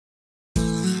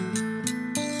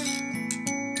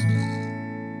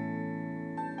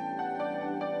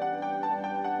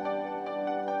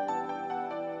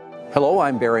Hello,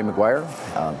 I'm Barry McGuire,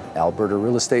 Alberta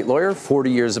real estate lawyer, 40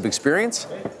 years of experience.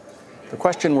 The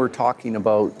question we're talking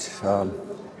about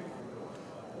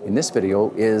in this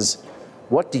video is,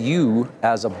 what do you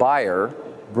as a buyer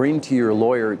bring to your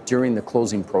lawyer during the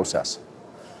closing process?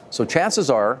 So chances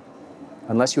are,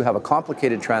 unless you have a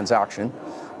complicated transaction,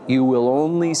 you will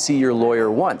only see your lawyer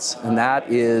once, and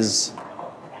that is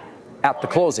at the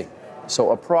closing.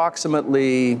 So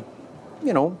approximately,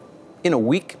 in a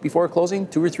week before closing,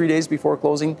 2 or 3 days before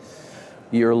closing,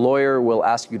 your lawyer will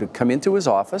ask you to come into his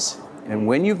office, and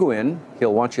when you go in,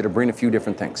 he'll want you to bring a few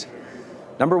different things.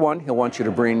 Number one, he'll want you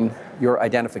to bring your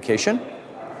identification.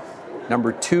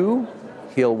 Number two,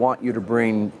 he'll want you to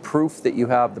bring proof that you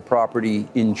have the property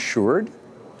insured,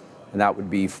 and that would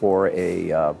be for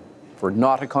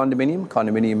not a condominium.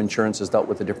 Condominium insurance is dealt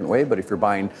with a different way, but if you're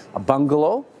buying a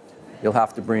bungalow, you'll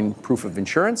have to bring proof of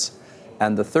insurance.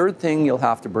 And the third thing you'll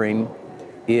have to bring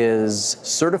is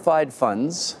certified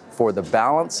funds for the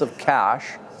balance of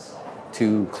cash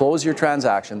to close your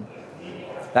transaction.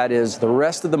 That is the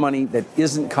rest of the money that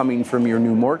isn't coming from your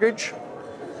new mortgage.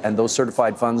 And those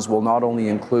certified funds will not only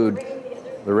include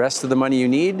the rest of the money you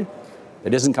need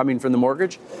that isn't coming from the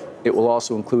mortgage, it will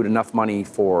also include enough money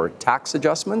for tax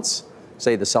adjustments.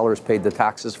 Say the seller's paid the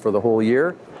taxes for the whole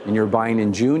year and you're buying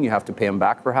in June, you have to pay them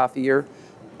back for half a year,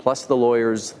 plus the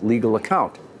lawyer's legal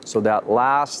account. So that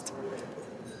last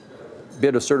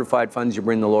bit of certified funds you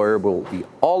bring the lawyer will be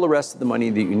all the rest of the money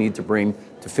that you need to bring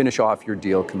to finish off your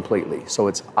deal completely. So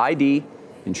it's ID,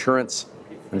 insurance,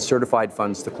 and certified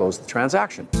funds to close the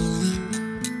transaction.